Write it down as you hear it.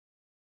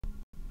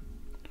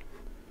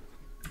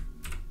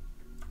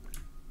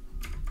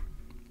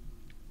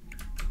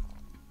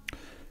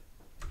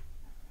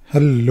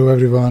Hello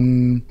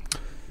everyone.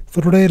 So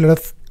today let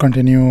us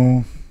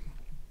continue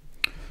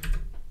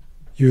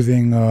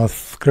using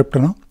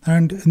Scriptrunner,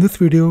 and in this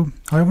video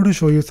I want to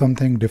show you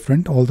something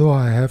different, although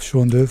I have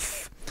shown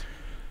this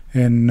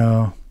in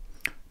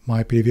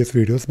my previous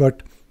videos,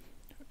 but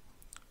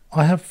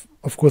I have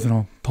of course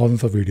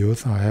thousands of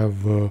videos. I have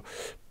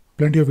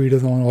plenty of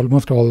videos on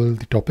almost all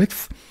the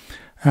topics,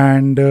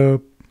 and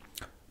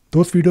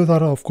those videos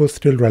are of course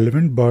still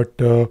relevant, but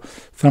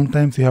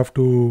sometimes you have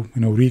to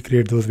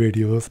recreate those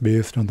videos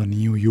based on the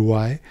new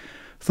UI.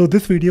 So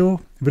this video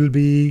will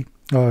be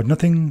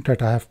nothing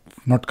that I have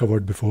not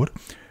covered before.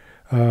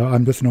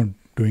 I'm just not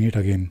doing it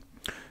again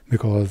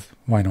because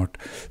why not?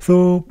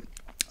 So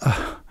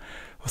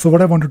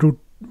what I want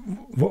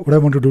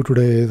to do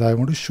today is I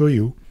want to show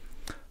you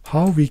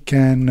how we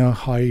can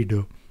hide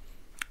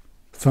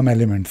some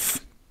elements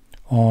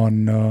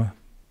on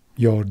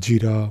your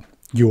Jira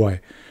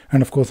UI.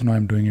 And of course, now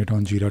I'm doing it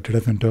on Jira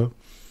Data Center,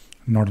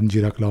 not on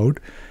Jira Cloud.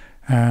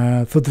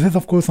 So this is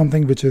of course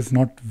something which is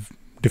not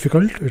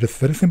difficult. It is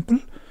very simple.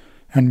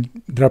 And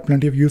there are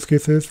plenty of use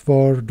cases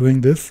for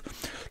doing this.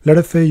 Let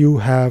us say you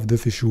have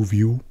this issue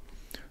view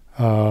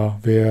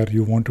where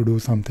you want to do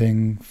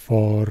something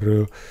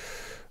for,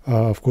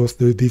 of course,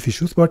 these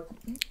issues, but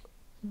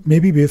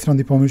maybe based on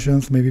the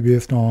permissions, maybe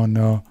based on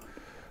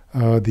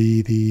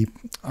the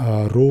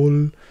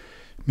role,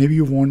 maybe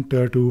you want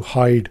to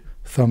hide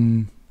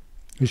some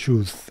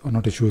issues, or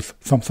not issues,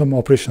 some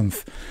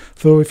operations.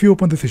 So if you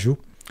open this issue,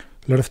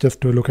 let us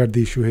just look at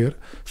the issue here.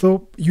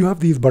 So you have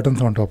these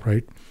buttons on top,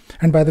 right?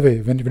 And by the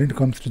way, when it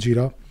comes to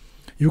Jira,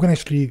 you can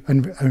actually,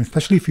 and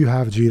especially if you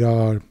have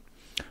Jira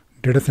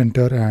Data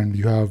Center and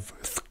you have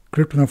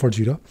Scriptrunner for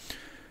Jira,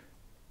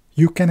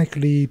 you can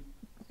actually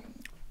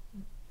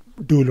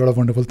do a lot of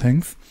wonderful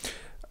things.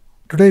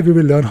 Today we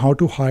will learn how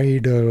to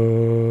hide,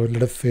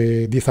 let us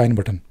say, the assign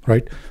button,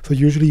 right? So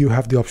usually you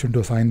have the option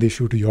to assign the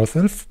issue to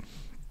yourself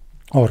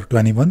or to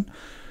anyone.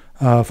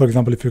 For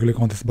example, if you click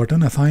on this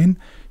button, assign,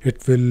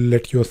 it will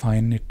let you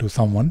assign it to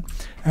someone.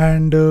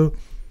 And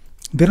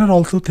there are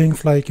also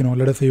things like,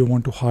 let us say you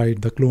want to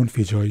hide the clone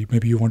feature.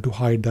 Maybe you want to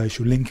hide the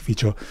issue link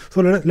feature. So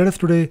let us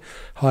today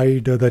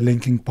hide the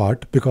linking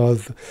part,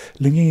 because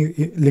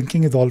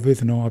linking is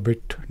always, a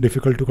bit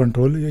difficult to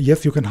control.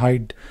 Yes, you can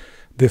hide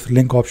this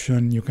link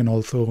option. You can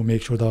also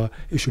make sure the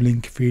issue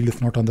link field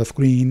is not on the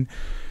screen.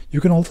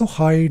 You can also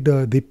hide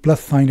the plus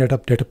sign that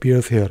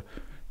appears here.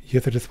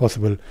 Yes, it is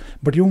possible,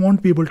 but you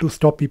won't be able to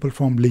stop people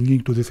from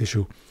linking to this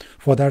issue.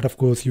 For that, of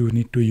course, you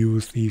need to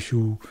use the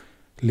issue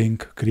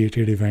link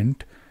created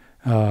event,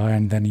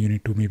 and then you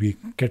need to maybe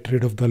get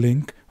rid of the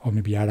link or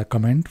maybe add a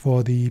comment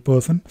for the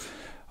person.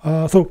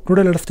 So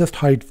today, let us just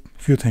hide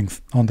a few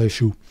things on the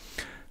issue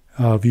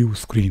view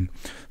screen.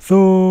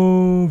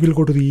 So we'll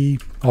go to the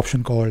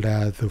option called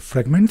as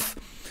Fragments.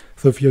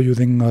 So if you're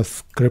using a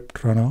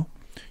Scriptrunner,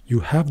 you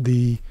have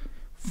the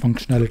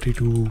functionality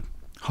to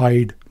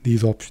hide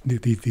these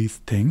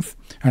things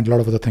and a lot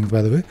of other things,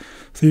 by the way.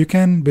 So you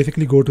can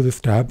basically go to this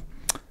tab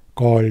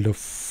called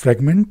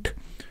Fragment,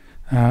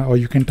 or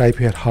you can type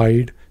here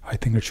hide. I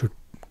think it should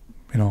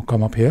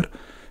come up here.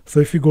 So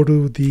if you go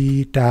to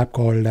the tab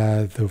called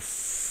as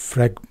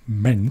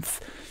Fragments,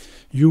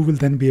 you will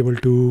then be able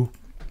to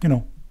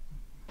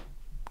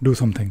do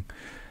something.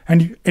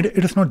 And it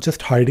is not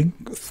just hiding.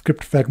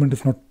 Script fragment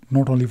is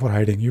not only for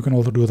hiding. You can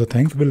also do other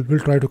things. We'll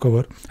try to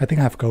cover. I think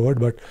I have covered,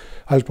 but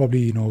I'll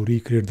probably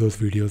recreate those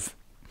videos,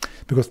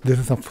 because this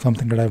is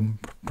something that I'm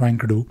trying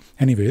to do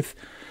anyways.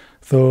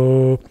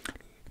 So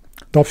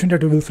the option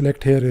that you will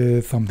select here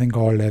is something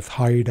called as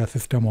hide a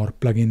system or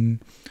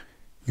plugin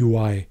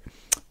UI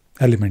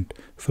element.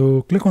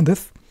 So click on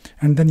this,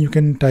 and then you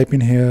can type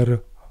in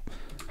here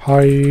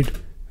hide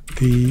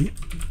the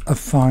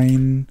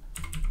assign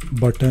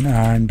button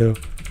and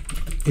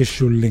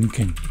issue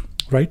linking,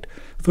 right?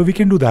 So we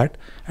can do that.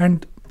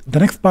 And the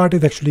next part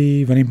is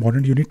actually very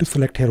important. You need to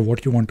select here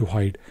what you want to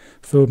hide.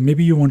 So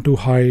maybe you want to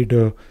hide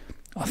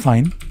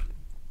assign.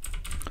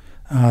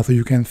 So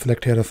you can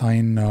select here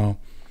assign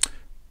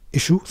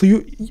issue.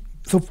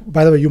 So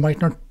by the way, you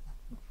might not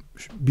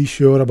be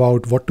sure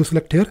about what to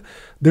select here.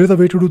 There is a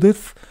way to do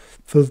this.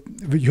 So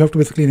you have to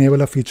basically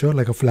enable a feature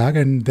like a flag,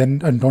 and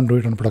don't do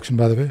it on production,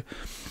 by the way.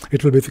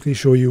 It will basically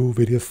show you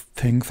various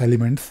things,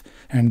 elements,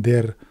 and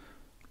their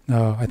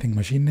I think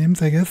machine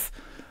names, I guess.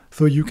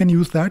 So you can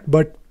use that,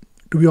 but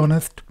to be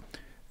honest,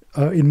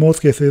 in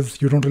most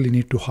cases, you don't really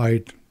need to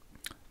hide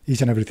each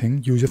and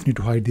everything. You just need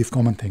to hide these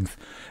common things.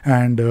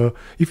 And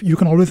if you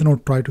can always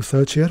try to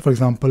search here. For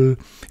example,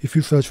 if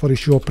you search for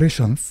issue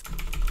operations,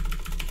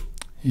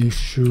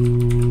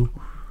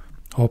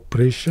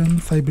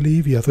 I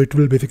believe, yeah. So it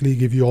will basically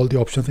give you all the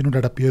options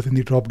that appears in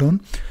the drop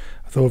down.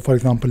 So for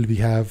example, we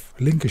have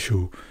link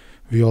issue.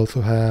 We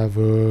also have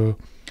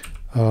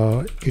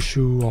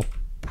issue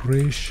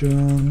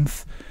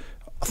operations,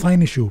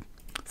 assign issue.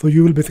 So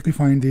you will basically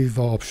find these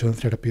options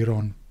that appear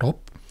on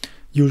top,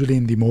 usually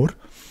in the more,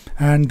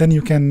 and then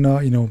you can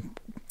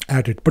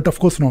add it. But of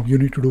course, no, you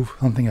need to do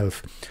something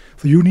else.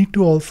 So you need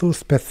to also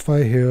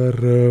specify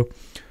here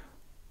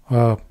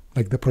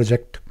like the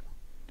project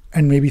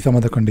and maybe some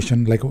other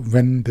condition like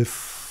when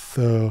this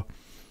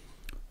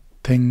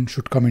thing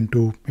should come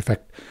into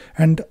effect.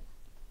 And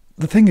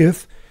the thing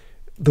is,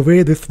 the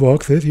way this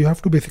works is you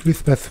have to basically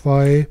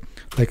specify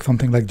like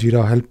something like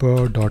Jira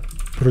helper dot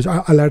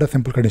project. I'll add a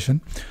simple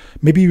condition.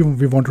 Maybe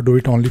we want to do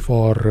it only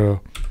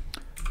for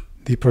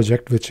the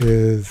project which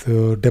is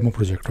demo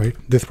project, right?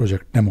 This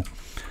project demo.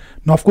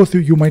 Now, of course,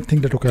 you might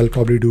think that, okay, I'll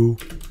probably do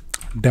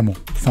demo,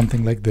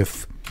 something like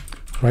this,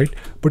 right?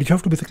 But you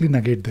have to basically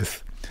negate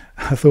this.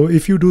 So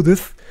if you do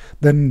this,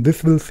 then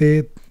this will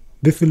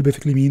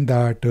basically mean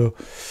that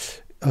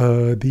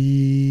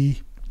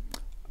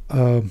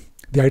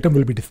the item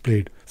will be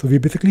displayed. So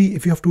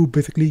if you have to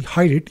basically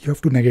hide it, you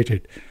have to negate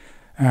it.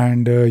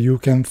 And you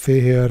can say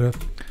here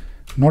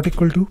not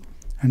equal to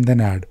and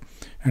then add.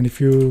 And if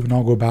you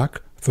now go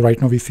back, so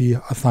right now we see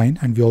assign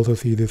and we also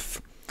see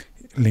this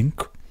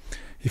link.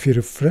 If you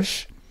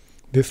refresh,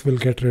 this will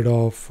get rid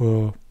of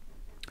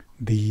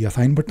the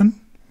assign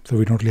button. So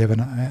we don't really have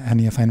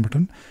any assign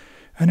button.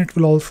 And it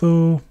will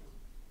also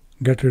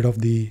get rid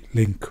of the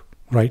link,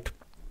 right?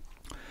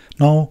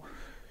 Now,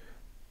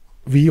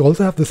 we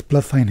also have this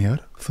plus sign here.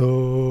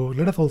 So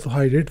let us also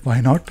hide it. Why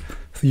not?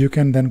 So you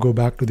can then go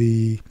back to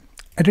the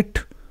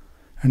edit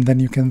and then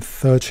you can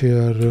search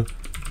here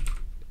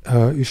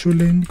issue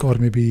link or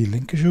maybe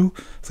link issue.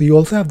 So you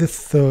also have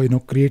this,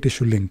 create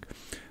issue link.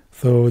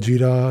 So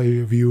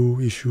Jira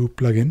view issue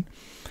plugin,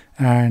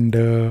 and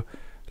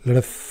let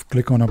us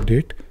click on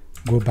update,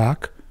 go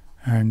back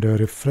and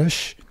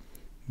refresh.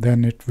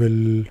 Then it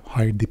will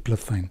hide the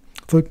plus sign.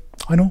 So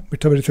I know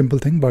it's a very simple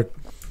thing, but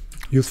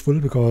useful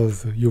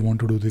because you want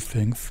to do these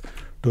things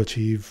to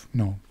achieve,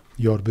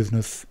 your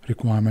business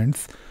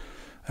requirements.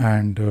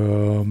 And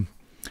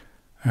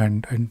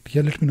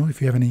yeah, let me know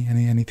if you have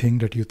anything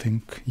that you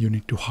think you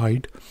need to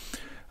hide.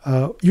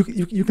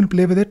 You can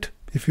play with it,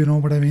 if you know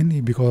what I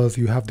mean, because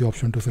you have the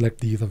option to select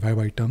these web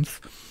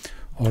items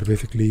or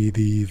basically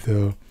these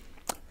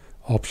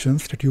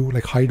options that you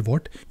like hide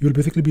what. You'll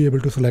basically be able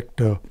to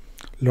select a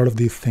lot of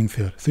these things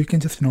here. So you can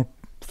just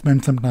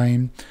spend some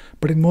time,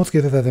 but in most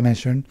cases, as I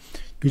mentioned,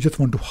 you just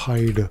want to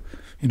hide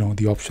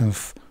the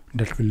options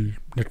that will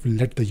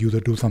let the user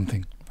do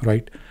something,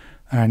 right?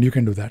 And you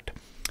can do that.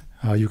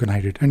 You can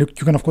hide it, and you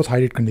can of course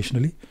hide it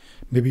conditionally.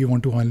 Maybe you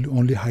want to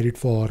only hide it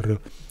for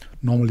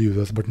normal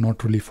users, but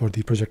not really for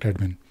the project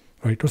admin,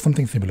 right? Or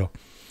something similar.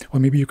 Or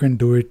maybe you can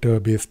do it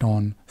based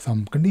on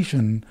some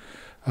condition,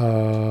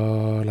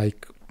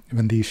 like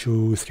when the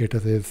issue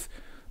status is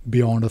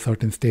beyond a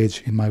certain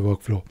stage in my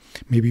workflow.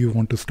 Maybe you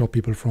want to stop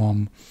people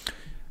from,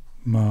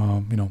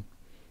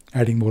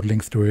 adding more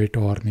links to it,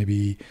 or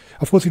maybe,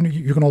 of course,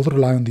 you can also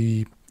rely on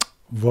the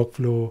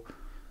workflow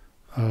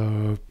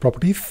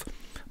properties,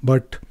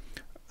 but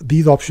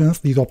these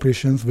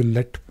operations will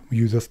let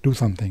users do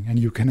something, and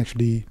you can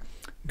actually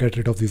get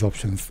rid of these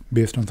options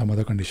based on some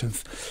other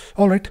conditions.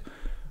 All right,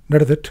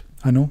 that is it.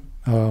 I know,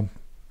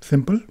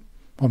 simple,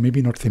 or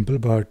maybe not simple,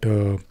 but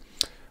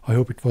I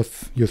hope it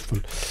was useful.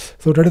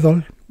 So that is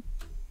all.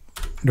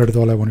 That is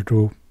all I wanted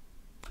to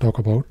talk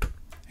about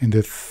in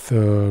this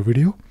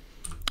video.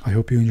 I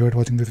hope you enjoyed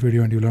watching this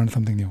video and you learned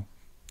something new.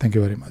 Thank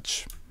you very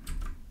much.